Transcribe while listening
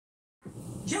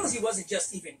jealousy wasn't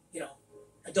just even,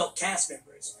 adult cast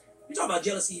members. You're talking about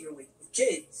jealousy even with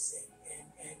kids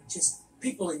and just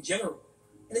people in general.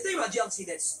 And the thing about jealousy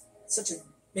that's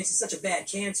makes it such a bad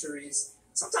cancer is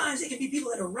sometimes it can be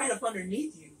people that are right up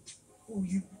underneath you who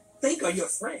you think are your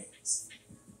friends.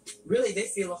 Really, they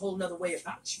feel a whole nother way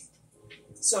about you.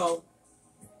 So,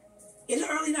 in the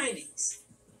early 90s,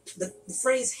 the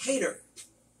phrase hater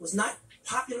was not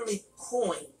popularly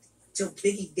coined till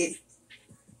Biggie did it.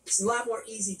 It's a lot more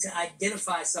easy to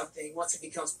identify something once it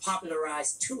becomes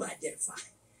popularized to identify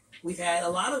it. We've had a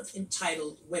lot of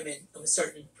entitled women of a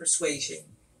certain persuasion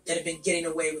that have been getting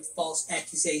away with false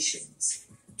accusations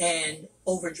and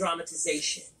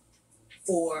over-dramatization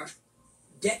for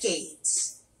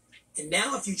decades. And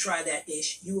now if you try that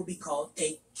ish, you will be called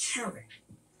a Karen.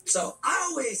 So I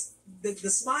always, the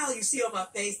smile you see on my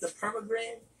face, the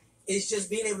permagrin, is just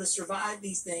being able to survive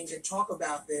these things and talk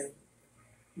about them,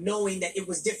 knowing that it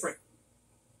was different.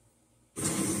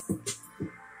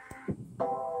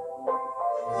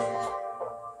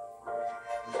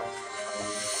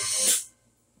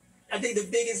 I think the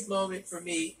biggest moment for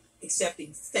me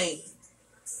accepting fame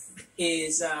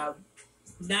is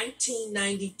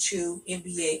 1992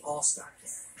 NBA All-Star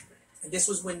Game. And this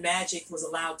was when Magic was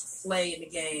allowed to play in the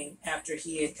game after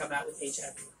he had come out with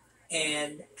HIV.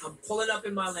 And I'm pulling up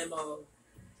in my limo,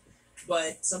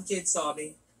 but some kids saw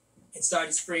me and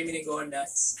started screaming and going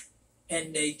nuts.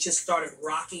 And they just started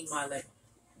rocking my limo.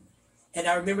 And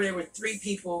I remember there were 3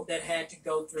 people that had to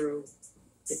go through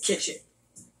the kitchen.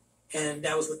 And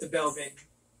that was what the bellman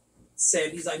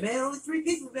said. He's like, man, only 3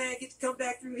 people, man, get to come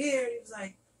back through here. And he was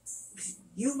like,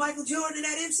 you, Michael Jordan, and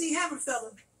that MC Hammer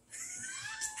fella.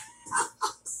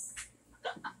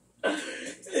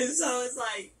 And so it's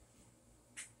like,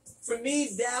 for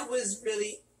me, that was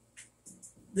really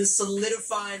the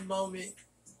solidifying moment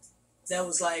that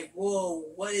was like, whoa,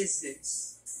 what is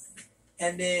this?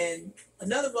 And then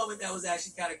another moment that was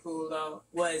actually kind of cool, though,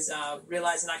 was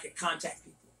realizing I could contact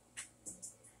people.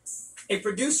 A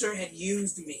producer had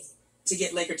used me to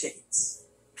get Laker tickets.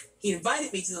 He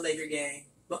invited me to the Laker game,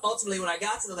 but ultimately when I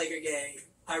got to the Laker game,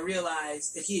 I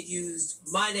realized that he had used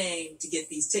my name to get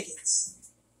these tickets.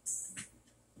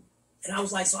 And I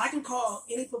was like, so I can call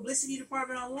any publicity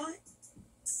department I want?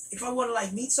 If I want to,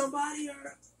 like, meet somebody? And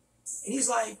he's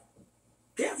like,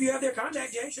 yeah, if you have their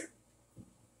contact, yeah, sure.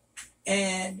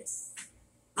 And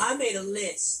I made a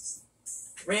list.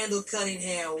 Randall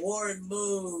Cunningham, Warren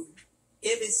Moon,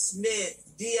 Emmitt Smith,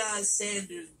 Deion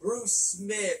Sanders, Bruce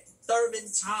Smith,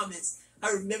 Thurman Thomas. I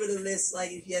remember the list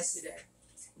like it's yesterday.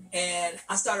 And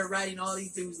I started writing all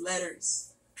these dudes letters.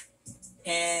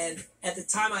 And at the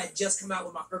time, I had just come out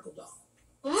with my Urkel doll.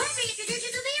 Let me introduce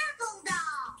you to the Urkel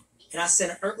doll. And I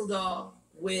sent an Urkel doll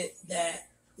with that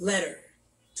letter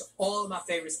to all of my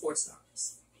favorite sports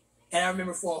stars. And I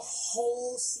remember for a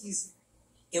whole season,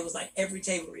 it was like every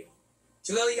table reading.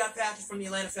 Jaleel, you got package from the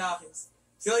Atlanta Falcons.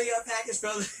 Jaleel, you got package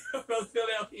from the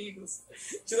Philadelphia Eagles.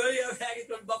 Jaleel, you got package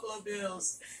from the Buffalo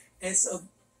Bills. And so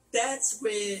that's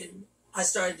when I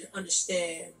started to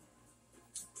understand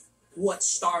what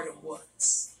Stardom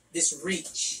was, this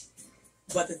reach.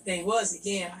 But the thing was,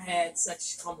 again, I had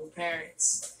such humble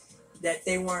parents that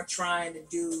they weren't trying to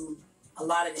do a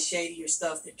lot of the shadier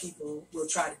stuff that people will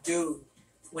try to do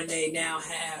when they now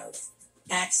have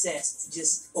access to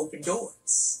just open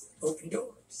doors. Open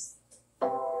doors.